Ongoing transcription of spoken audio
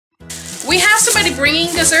anybody bringing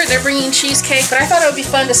dessert. They're bringing cheesecake, but I thought it would be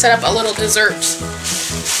fun to set up a little dessert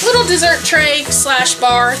tray slash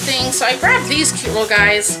bar thing. So I grabbed these cute little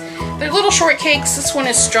guys. They're little shortcakes. This one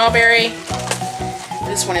is strawberry.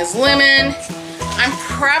 This one is lemon. I'm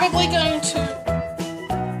probably going to...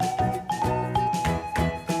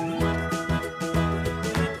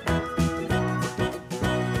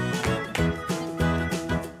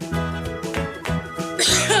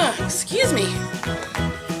 Excuse me.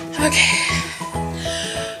 Okay.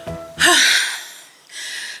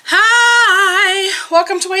 Hi!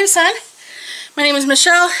 Welcome to Way of Sun. My name is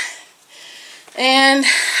Michelle. And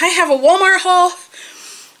I have a Walmart haul,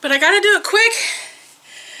 but I gotta do it quick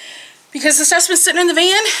because the stuff's been sitting in the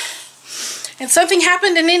van and something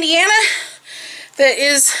happened in Indiana that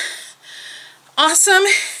is awesome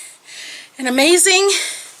and amazing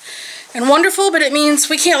and wonderful, but it means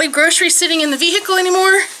we can't leave groceries sitting in the vehicle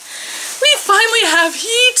anymore. We finally have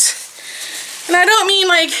heat. And I don't mean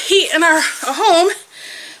like heat in our home.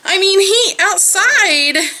 I mean heat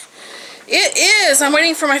outside. It is. I'm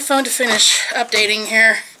waiting for my phone to finish updating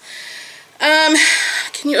here.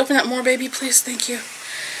 Can you open that more, baby, please? Thank you.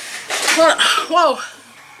 Whoa.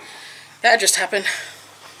 That just happened.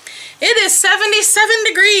 It is 77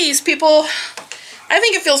 degrees, people. I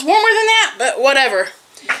think it feels warmer than that, but whatever.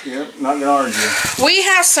 Yep, not gonna argue. We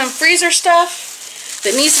have some freezer stuff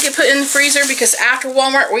that needs to get put in the freezer because after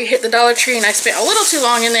Walmart we hit the Dollar Tree and I spent a little too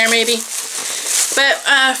long in there maybe. But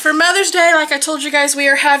for Mother's Day, like I told you guys, we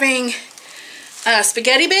are having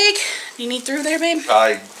spaghetti bake. You need through there, babe?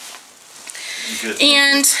 Good.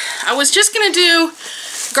 And I was just gonna do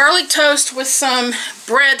garlic toast with some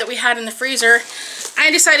bread that we had in the freezer. I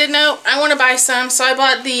decided no, I want to buy some, so I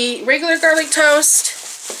bought the regular garlic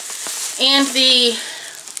toast and the...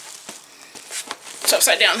 It's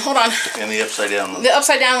upside down. Hold on. And the upside down one. The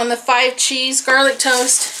upside down one, the 5 cheese garlic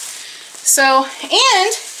toast. So,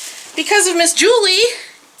 and because of Miss Julie,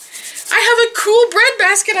 I have a cool bread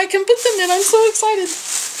basket I can put them in. I'm so excited.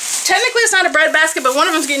 Technically, it's not a bread basket, but one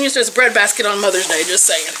of them's getting used as a bread basket on Mother's Day. Just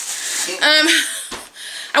saying.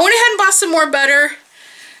 I went ahead and bought some more butter.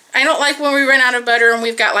 I don't like when we run out of butter and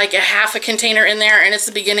we've got like a half a container in there and it's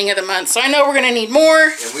the beginning of the month. So I know we're gonna need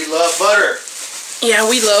more. And we love butter. Yeah,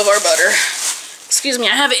 we love our butter. Excuse me,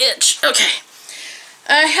 I have an itch. Okay.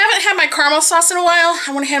 I haven't had my caramel sauce in a while.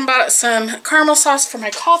 I went ahead and bought some caramel sauce for my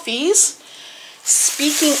coffees.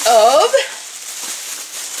 Speaking of,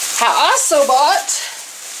 I also bought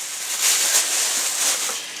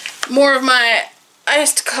more of my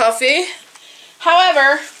iced coffee.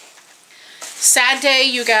 However, sad day,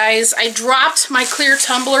 you guys. I dropped my clear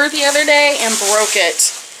tumbler the other day and broke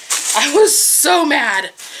it. I was so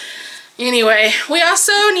mad. Anyway, we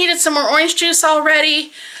also needed some more orange juice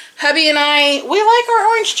already. Hubby and I, we like our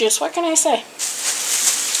orange juice. What can I say?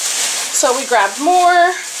 So we grabbed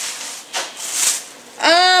more.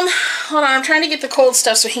 Hold on. I'm trying to get the cold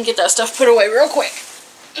stuff so we can get that stuff put away real quick.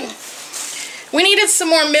 We needed some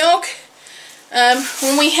more milk.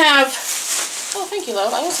 When we have... Oh, thank you,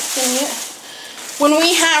 love. I was thinking it. When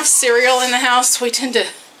we have cereal in the house, we tend to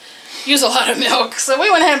use a lot of milk. So we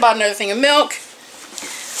went ahead and bought another thing of milk.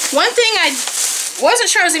 One thing I wasn't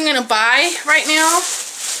sure I was even going to buy right now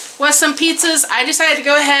was some pizzas. I decided to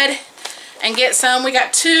go ahead and get some. We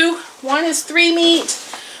got 2. One is 3 meat.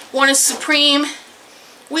 One is supreme.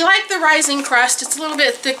 We like the rising crust. It's a little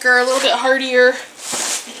bit thicker, a little bit heartier,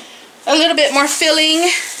 a little bit more filling.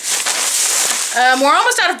 We're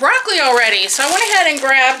almost out of broccoli already, so I went ahead and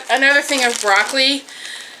grabbed another thing of broccoli.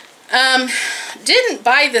 Didn't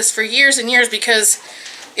buy this for years and years because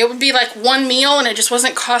it would be like one meal and it just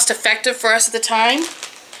wasn't cost effective for us at the time.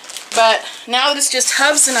 But now that it's just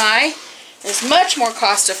Hubs and I, it's much more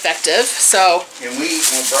cost effective. So and we eat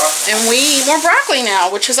more broccoli. And we eat more broccoli now,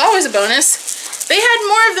 which is always a bonus. They had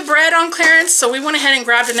more of the bread on clearance, so we went ahead and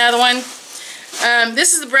grabbed another one.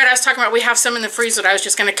 This is the bread I was talking about. We have some in the freezer that I was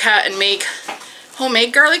just going to cut and make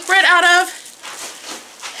homemade garlic bread out of.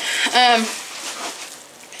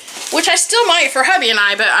 Which I still might for hubby and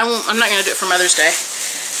I, but I'm not going to do it for Mother's Day.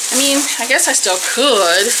 I mean, I guess I still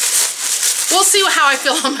could. We'll see how I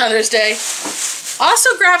feel on Mother's Day.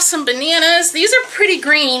 Also grabbed some bananas. These are pretty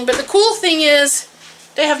green, but the cool thing is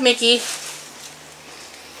they have Mickey.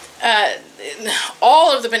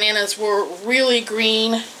 All of the bananas were really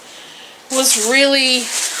green. It was really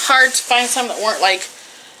hard to find some that weren't like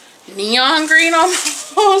neon green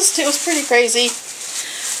almost. It was pretty crazy.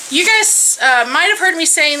 You guys might have heard me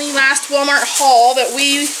say in the last Walmart haul that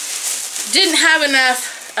we didn't have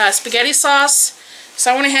enough spaghetti sauce.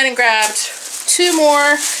 So I went ahead and grabbed 2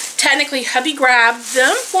 more. Technically, hubby grabbed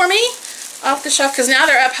them for me off the shelf because now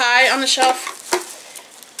they're up high on the shelf.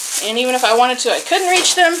 and even if I wanted to, I couldn't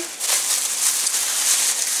reach them.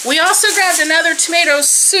 We also grabbed another tomato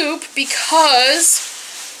soup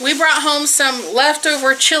because we brought home some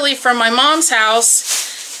leftover chili from my mom's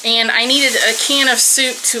house, and I needed a can of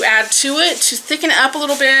soup to add to it to thicken it up a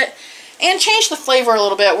little bit and change the flavor a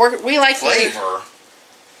little bit. We like flavor.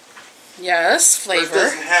 Yes, flavor. But it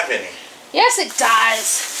doesn't have any. Yes, it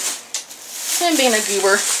does. I'm being a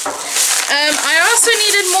goober. I also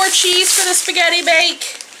needed more cheese for the spaghetti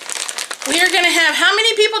bake. We are going to have, how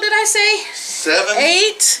many people did I say? 7?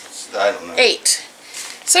 8? I don't know. 8.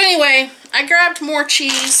 So anyway, I grabbed more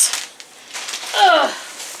cheese. Ugh.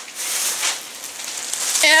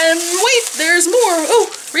 And wait, there's more.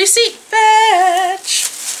 Oh, receipt fetch.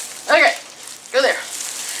 Okay, go there.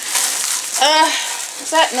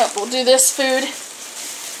 Is that, no, we'll do this food.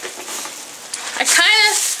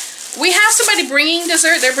 We have somebody bringing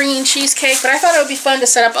dessert. They're bringing cheesecake, but I thought it would be fun to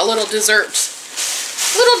set up a little dessert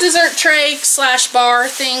tray / bar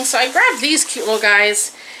thing. So I grabbed these cute little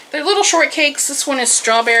guys. They're little shortcakes. This one is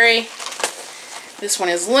strawberry. This one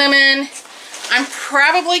is lemon. I'm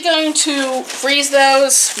probably going to freeze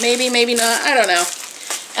those. Maybe, maybe not. I don't know.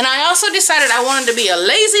 And I also decided I wanted to be a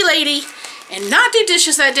lazy lady and not do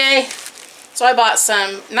dishes that day. So I bought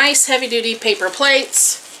some nice heavy-duty paper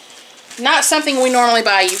plates. Not something we normally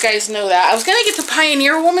buy. You guys know that. I was going to get the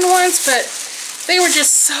Pioneer Woman ones, but they were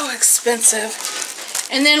just so expensive.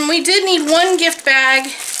 And then we did need one gift bag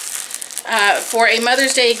for a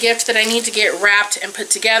Mother's Day gift that I need to get wrapped and put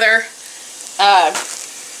together.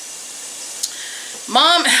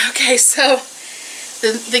 Mom, okay, so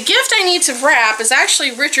the gift I need to wrap is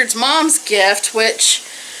actually Richard's mom's gift, which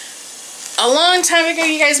a long time ago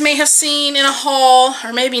you guys may have seen in a haul,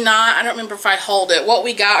 or maybe not. I don't remember if I hauled it, what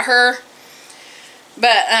we got her.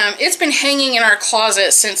 But it's been hanging in our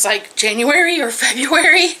closet since like January or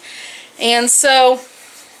February. And so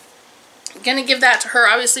I'm going to give that to her,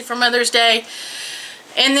 obviously, for Mother's Day.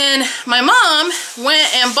 And then my mom went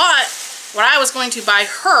and bought what I was going to buy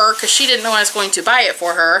her, because she didn't know I was going to buy it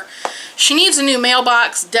for her. She needs a new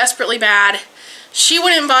mailbox desperately bad. She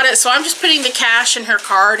went and bought it, so I'm just putting the cash in her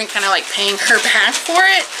card and kind of like paying her back for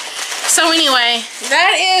it. So anyway,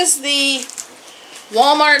 that is the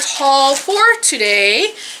Walmart haul for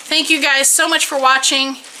today. Thank you guys so much for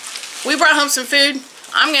watching. We brought home some food.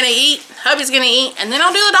 I'm going to eat. Hubby's going to eat. And then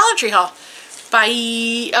I'll do the Dollar Tree haul.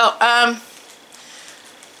 Bye. Oh,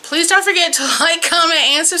 please don't forget to like, comment,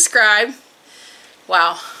 and subscribe.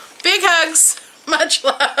 Wow. Big hugs. Much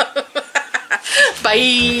love.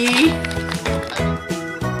 Bye.